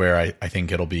this is where I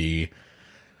think it'll be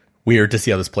weird to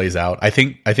see how this plays out. I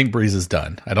think Breeze is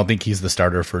done. I don't think he's the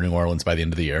starter for New Orleans by the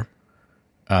end of the year.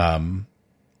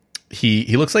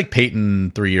 He looks like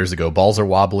Peyton 3 years ago. Balls are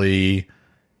wobbly.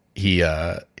 He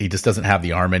just doesn't have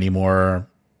the arm anymore.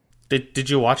 Did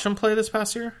you watch him play this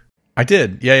past year? I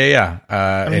did. Yeah.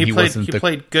 I mean, he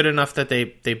played good enough that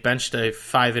they benched a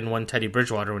 5-1 Teddy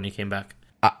Bridgewater when he came back.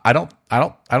 I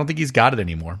don't think he's got it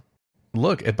anymore.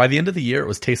 Look, by the end of the year, it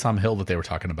was Taysom Hill that they were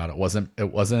talking about. It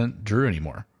wasn't Drew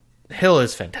anymore. Hill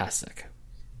is fantastic.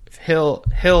 Hill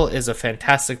is a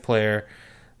fantastic player.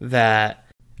 That,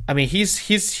 I mean, he's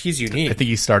unique. I think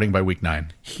he's starting by week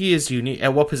 9. He is unique.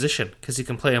 At what position? Because he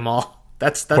can play them all.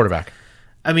 That's quarterback.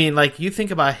 I mean, like, you think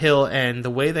about Hill and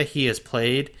the way that he has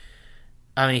played.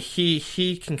 I mean,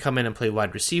 he can come in and play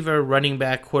wide receiver, running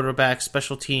back, quarterback,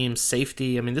 special teams,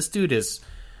 safety. I mean, this dude is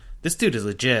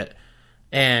legit.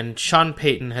 And Sean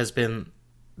Payton has been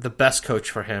the best coach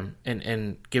for him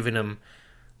and giving him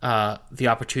the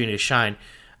opportunity to shine.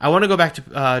 I want to go back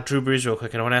to Drew Brees real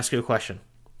quick, and I want to ask you a question.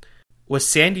 Was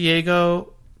San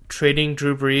Diego trading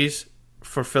Drew Brees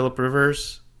for Phillip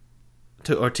Rivers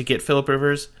to get Phillip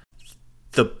Rivers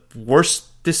the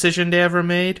worst decision they ever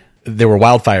made? There were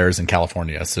wildfires in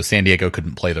California, so San Diego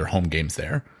couldn't play their home games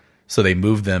there. So they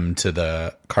moved them to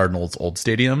the Cardinals' old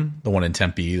stadium, the one in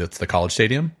Tempe, that's the college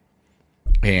stadium.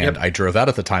 And I drove out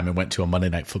at the time and went to a Monday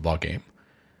Night Football game.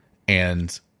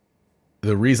 And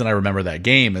the reason I remember that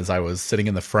game is I was sitting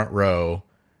in the front row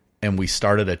and we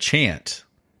started a chant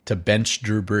to bench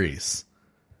Drew Brees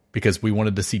because we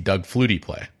wanted to see Doug Flutie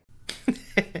play.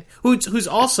 Who's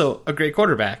also a great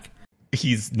quarterback.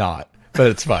 He's not, but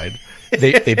it's fine.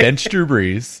 They benched Drew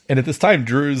Brees, and at this time,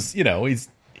 Drew's,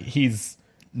 he's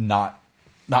not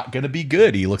going to be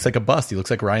good. He looks like a bust. He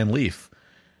looks like Ryan Leaf.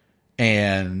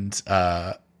 And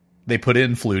they put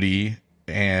in Flutie,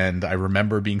 and I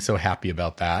remember being so happy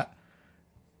about that.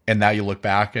 And now you look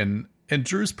back, and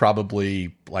Drew's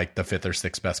probably like the 5th or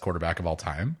 6th best quarterback of all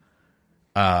time.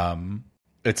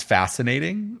 It's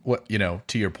fascinating.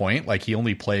 To your point, like he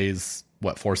only plays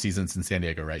 4 seasons in San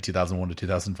Diego, right? 2001 to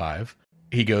 2005.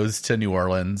 He goes to New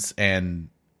Orleans, and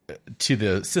to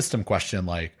the system question,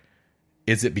 like,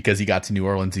 is it because he got to New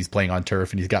Orleans, he's playing on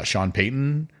turf, and he's got Sean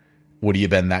Payton? Would he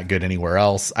have been that good anywhere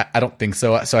else? I don't think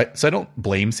so. So I don't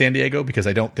blame San Diego because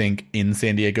I don't think in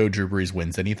San Diego Drew Brees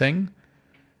wins anything.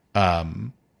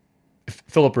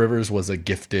 Phillip Rivers was a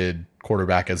gifted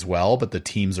quarterback as well, but the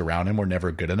teams around him were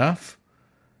never good enough,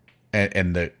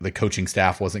 and the coaching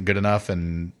staff wasn't good enough,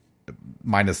 and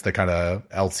minus the kind of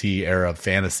LT era of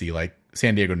fantasy, like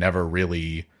San Diego never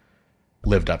really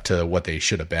lived up to what they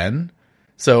should have been.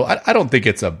 So I don't think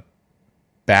it's a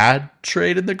bad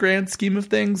trade in the grand scheme of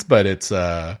things, but it's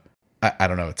I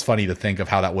don't know. It's funny to think of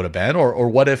how that would have been, or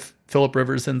what if Phillip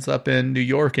Rivers ends up in New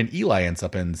York and Eli ends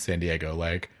up in San Diego?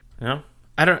 Like,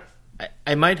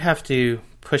 I might have to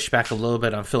push back a little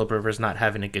bit on Phillip Rivers not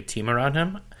having a good team around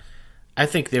him. I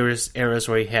think there was eras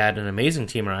where he had an amazing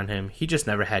team around him. He just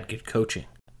never had good coaching.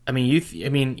 I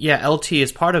mean, LT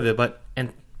is part of it, but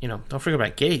don't forget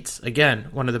about Gates. Again,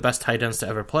 one of the best tight ends to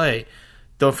ever play.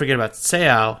 Don't forget about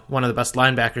Seau, one of the best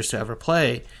linebackers to ever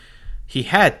play. He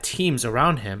had teams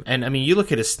around him. And, I mean, you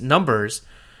look at his numbers,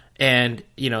 and,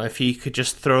 if he could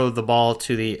just throw the ball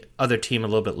to the other team a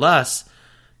little bit less,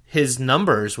 his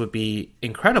numbers would be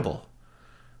incredible.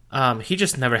 He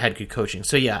just never had good coaching.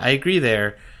 So, yeah, I agree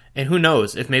there. And who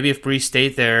knows, if Brees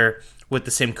stayed there with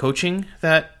the same coaching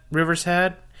that Rivers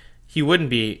had, he wouldn't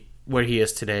be where he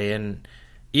is today. And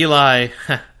Eli,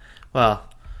 well,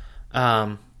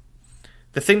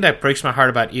 the thing that breaks my heart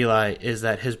about Eli is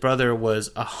that his brother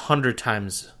was 100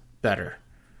 times better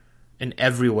in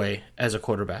every way as a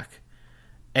quarterback.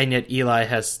 And yet Eli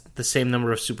has the same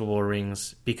number of Super Bowl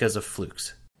rings because of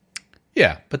flukes.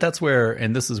 Yeah, but that's where,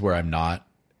 and this is where I'm not,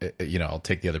 I'll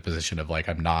take the other position of like,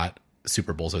 I'm not,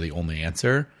 Super Bowls are the only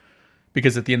answer.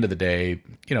 Because at the end of the day,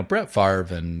 Brett Favre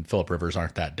and Phillip Rivers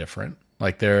aren't that different.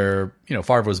 Like Favre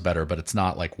was better, but it's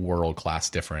not like world-class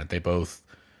different. They both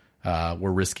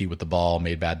were risky with the ball,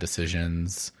 made bad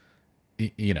decisions.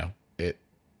 And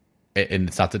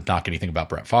it's not to knock anything about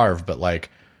Brett Favre, but like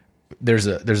there's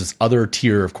this other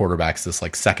tier of quarterbacks, this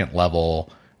like second level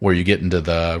where you get into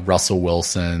the Russell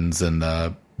Wilsons and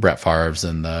the Brett Favres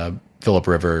and the Phillip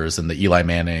Rivers and the Eli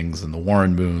Mannings and the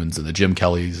Warren Moons and the Jim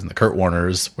Kellys and the Kurt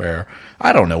Warners, where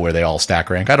I don't know where they all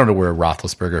stack rank. I don't know where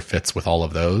Roethlisberger fits with all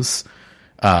of those.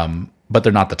 But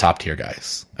they're not the top tier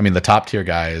guys. I mean, the top tier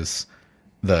guys,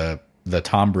 the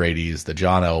Tom Brady's, the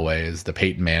John Elways, the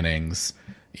Peyton Mannings,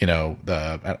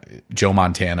 the Joe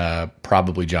Montana,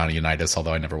 probably Johnny Unitas,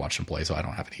 although I never watched him play, so I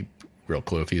don't have any real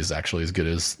clue if he's actually as good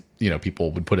as,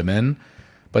 people would put him in.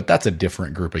 But that's a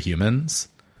different group of humans.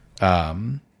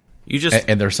 And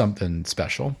there's something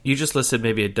special. You just listed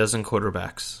maybe a dozen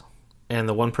quarterbacks, and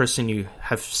the one person you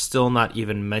have still not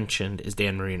even mentioned is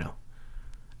Dan Marino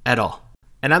at all.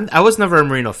 And I was never a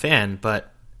Marino fan,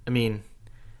 but I mean,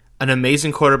 an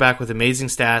amazing quarterback with amazing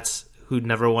stats who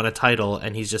never won a title,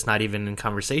 and he's just not even in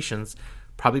conversations,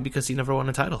 probably because he never won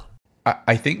a title.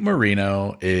 I think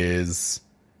Marino is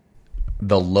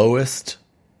the lowest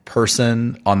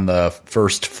person on the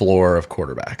first floor of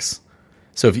quarterbacks.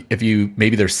 So if you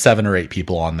maybe there's 7 or 8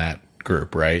 people on that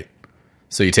group, right?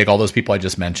 So you take all those people I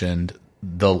just mentioned.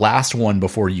 The last one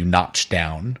before you notch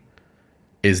down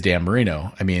is Dan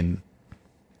Marino. I mean,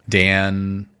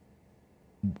 Dan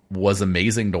was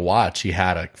amazing to watch. He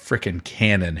had a freaking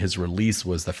cannon. His release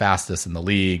was the fastest in the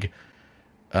league.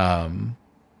 And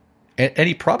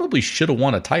he probably should have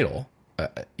won a title.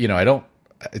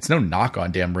 it's no knock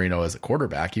on Dan Marino as a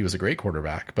quarterback. He was a great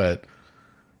quarterback, but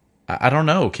I don't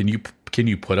know. Can you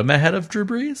put him ahead of Drew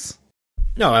Brees?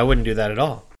 No, I wouldn't do that at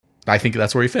all. I think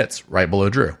that's where he fits, right below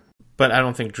Drew. But I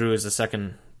don't think Drew is the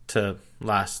second to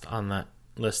last on that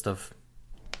list of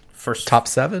first. Top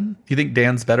 7? You think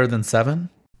Dan's better than 7?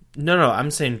 No,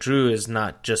 I'm saying Drew is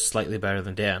not just slightly better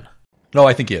than Dan. No,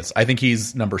 I think he is. I think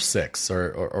he's number 6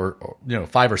 or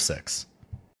 5 or 6.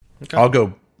 Okay. I'll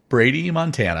go Brady,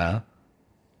 Montana,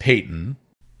 Peyton.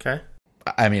 Okay.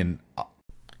 I mean,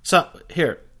 so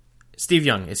here, Steve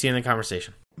Young, is he in the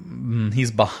conversation?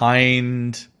 he's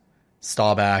behind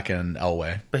Staubach and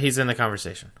Elway. But he's in the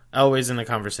conversation. Elway's in the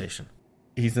conversation.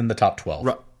 He's in the top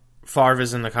 12. Favre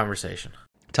is in the conversation.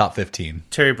 Top 15.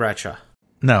 Terry Bradshaw.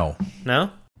 No.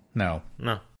 No? No.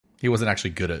 No. He wasn't actually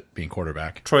good at being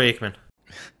quarterback. Troy Aikman.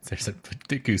 There's a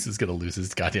Goose is going to lose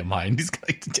his goddamn mind. He's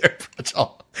going to Terry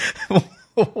Bradshaw.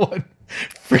 What?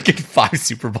 Freaking 5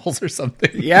 Super Bowls or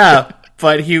something. Yeah,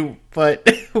 but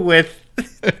with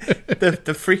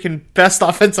the freaking best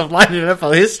offensive line in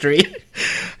NFL history.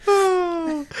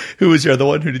 Who was your other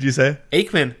one? Who did you say?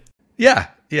 Aikman. Yeah.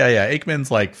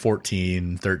 Aikman's like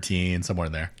 14, 13, somewhere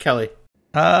in there. Kelly.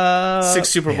 6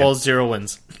 Super Bowls, 0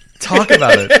 wins. Talk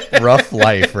about it. Rough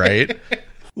life, right?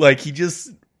 Like he just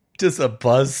a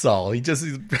buzzsaw. He just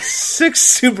 6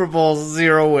 Super Bowls,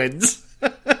 0 wins.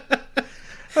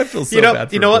 I feel so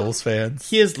bad for Bills fans.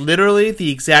 He is literally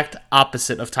the exact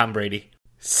opposite of Tom Brady.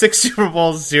 6 Super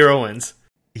Bowls, 0 wins.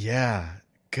 Yeah.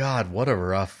 God, what a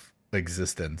rough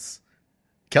existence.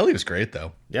 Kelly was great,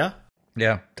 though. Yeah?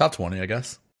 Yeah. Top 20, I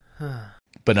guess.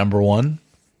 But number 1,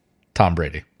 Tom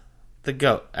Brady. The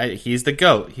GOAT. He's the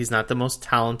GOAT. He's not the most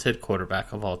talented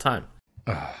quarterback of all time.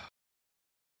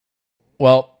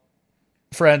 Well,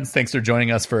 friends, thanks for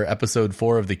joining us for episode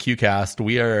 4 of the QCast.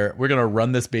 We're going to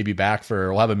run this baby back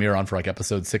we'll have Amir on for like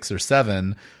episode 6 or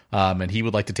 7. And he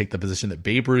would like to take the position that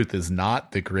Babe Ruth is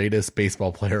not the greatest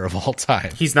baseball player of all time.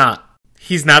 He's not.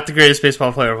 He's not the greatest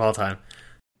baseball player of all time.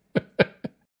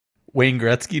 Wayne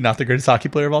Gretzky, not the greatest hockey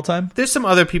player of all time? There's some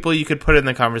other people you could put in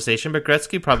the conversation, but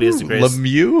Gretzky probably is the greatest.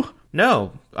 Lemieux?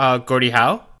 No. Gordie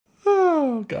Howe?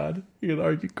 Oh, God. You're going to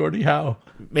argue Gordie Howe.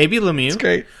 Maybe Lemieux. It's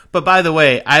great. But by the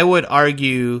way, I would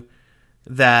argue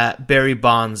that Barry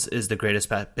Bonds is the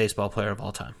greatest baseball player of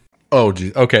all time. Oh,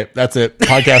 geez. Okay, that's it.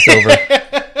 Podcast over.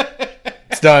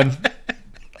 It's done.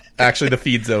 Actually, the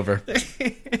feed's over.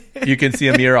 You can see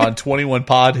Amir on 21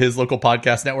 Pod, his local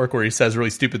podcast network, where he says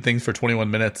really stupid things for 21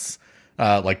 minutes,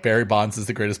 like Barry Bonds is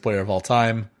the greatest player of all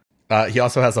time. He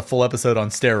also has a full episode on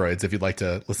steroids if you'd like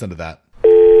to listen to that.